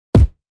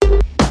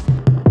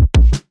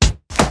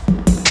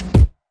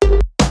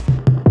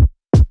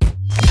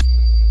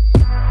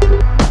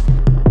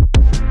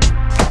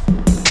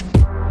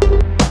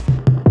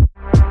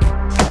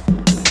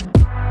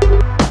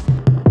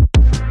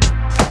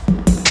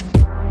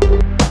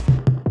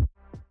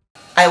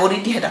I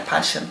already had a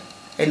passion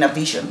and a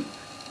vision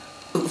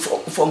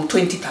from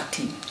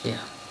 2013. Yeah.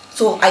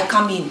 So I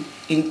come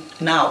in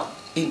now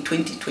in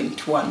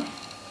 2021.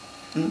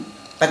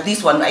 But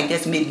this one, I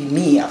guess maybe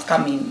me, I've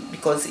come in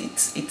because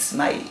it's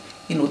my,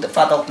 the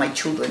father of my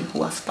children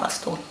who has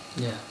passed on.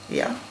 Yeah.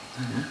 Yeah.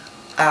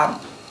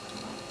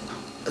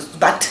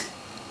 But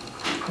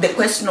the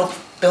question of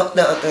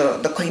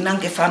the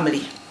Koinange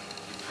family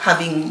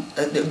having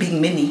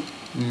being many,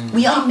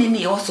 we are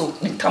many also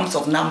in terms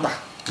of number.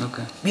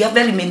 Okay. We are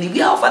very many.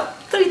 We are over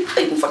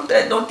 3,000, in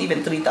fact, not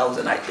even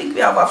 3,000. I think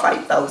we are over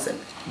 5,000.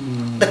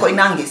 The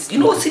Koinanges.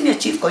 Senior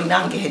Chief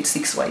Koinange had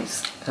 6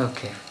 wives.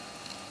 Okay.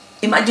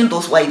 Imagine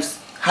those wives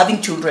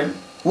having children,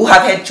 who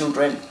have had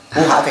children,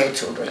 who have had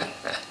children.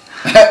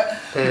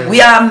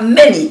 We are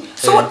many.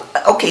 So,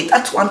 okay,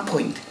 that's one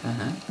point.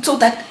 So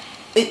that,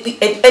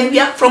 and we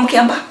are from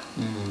Kiamba.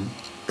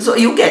 So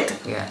you get.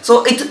 Yeah.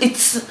 So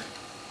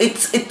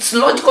it's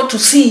logical to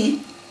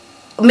see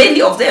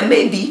many of them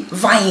may be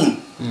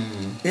vying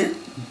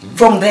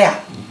from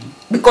there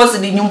because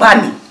ni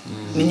nyumbani,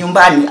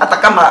 hata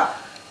kama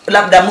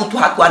labda mtu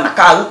hakuwa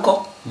anakaa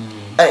huko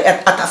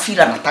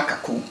atafira nataka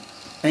ku.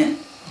 And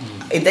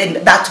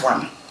then that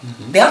one.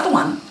 The other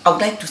one, I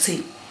would like to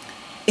say,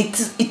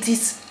 it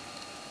is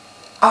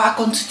our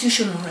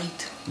constitutional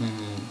right.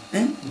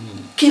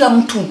 Kila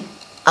mtu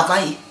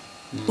avai.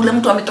 Ule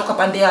mtu ametoka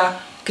pande ya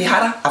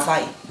Kihara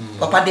avai.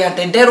 Kwa pande ya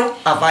Tendero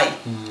avai.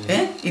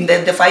 In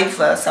the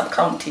 5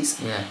 sub-counties.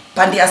 Yeah.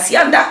 Pande ya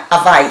Sianda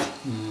avai.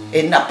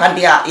 Na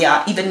pande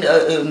ya even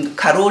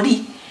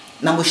Karori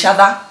na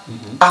Mushadha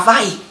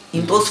avai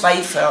in those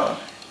 5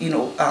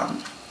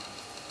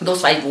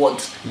 those 5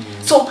 wards.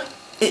 So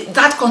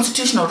that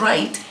constitutional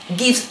right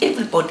gives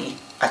everybody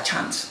a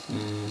chance.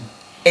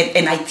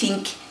 And I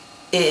think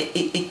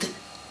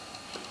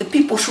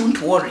people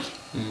shouldn't worry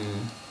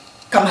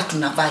kama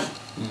tunavai.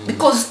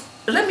 Because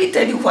let me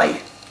tell you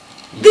why.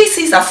 This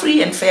is a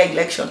free and fair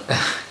election.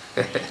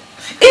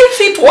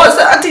 If it was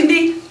in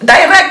the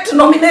direct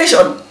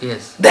nomination,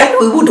 yes, then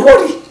we would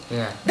worry.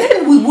 Yeah.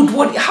 Then we would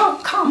worry. How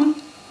come?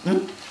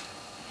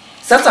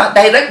 Sasa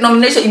direct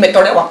nomination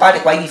imetolewa pale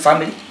kwa hii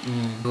family.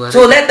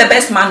 So let the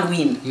best man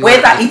win,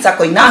 whether it's a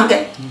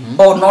Koinange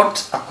or not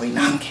a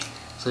Koinange.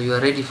 So you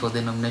are ready for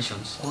the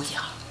nominations? Oh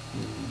yeah.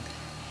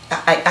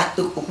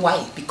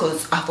 Why?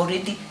 Because I've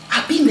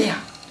been there.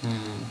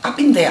 I've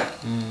been there.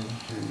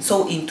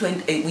 So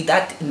with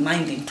that in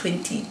mind, in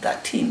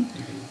 2013,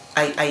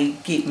 I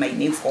gave my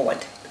name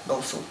forward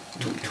also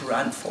to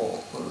run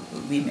for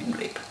women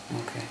rep.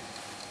 Okay.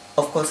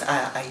 Of course,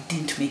 I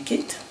didn't make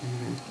it,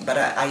 but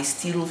I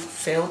still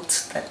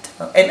felt that,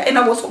 and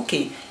I was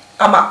okay.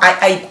 I'm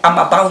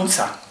a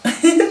bouncer.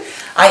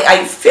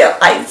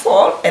 I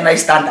fall and I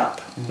stand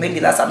up. Maybe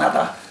that's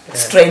another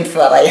strength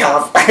that I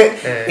have.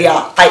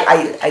 Yeah,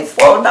 I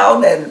fall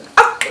down and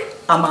up,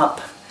 I'm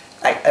up.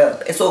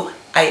 So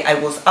I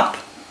was up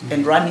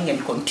and running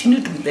and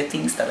continued with the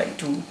things that I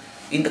do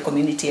in the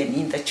community and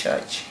in the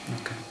church.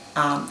 Okay.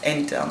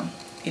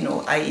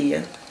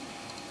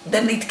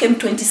 Then it came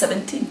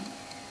 2017.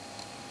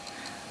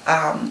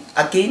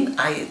 Again,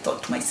 I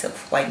thought to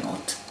myself, why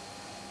not?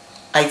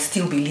 I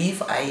still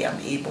believe I am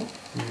able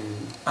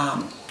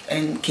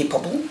and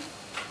capable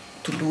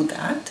to do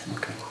that.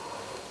 Okay.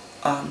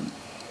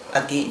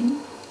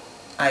 Again,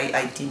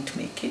 I didn't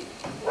make it.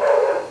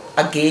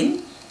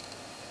 Again,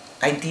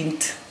 I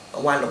didn't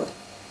wallow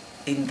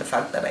in the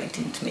fact that I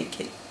didn't make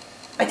it.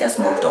 I just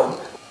moved on,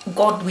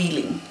 God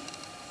willing.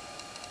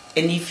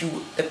 And if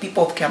the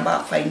people of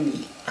Kiamba find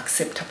me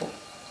acceptable,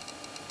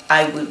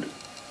 I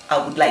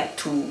would like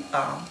to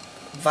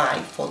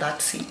vie for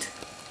that seat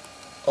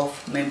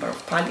of Member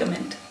of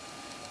Parliament,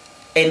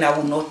 and I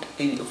will not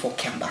for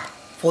Kiamba.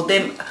 For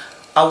them,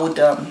 I would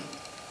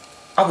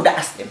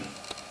ask them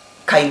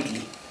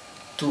kindly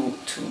to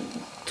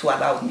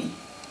allow me,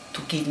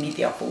 to give me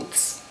their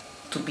votes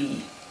to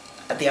be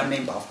their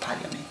Member of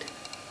Parliament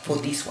for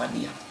this 1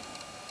 year.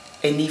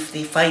 And if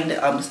they find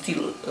I'm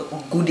still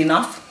good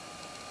enough,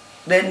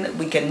 then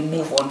we can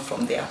move on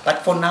from there.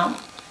 But for now,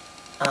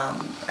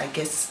 I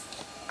guess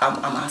I'm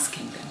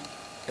asking them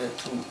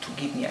to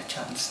give me a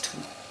chance to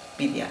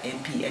be their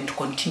MP and to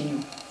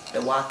continue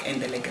the work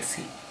and the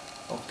legacy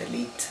of the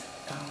late,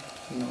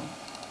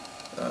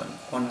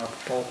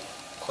 Honorable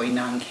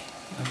Koinange.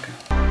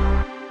 Okay.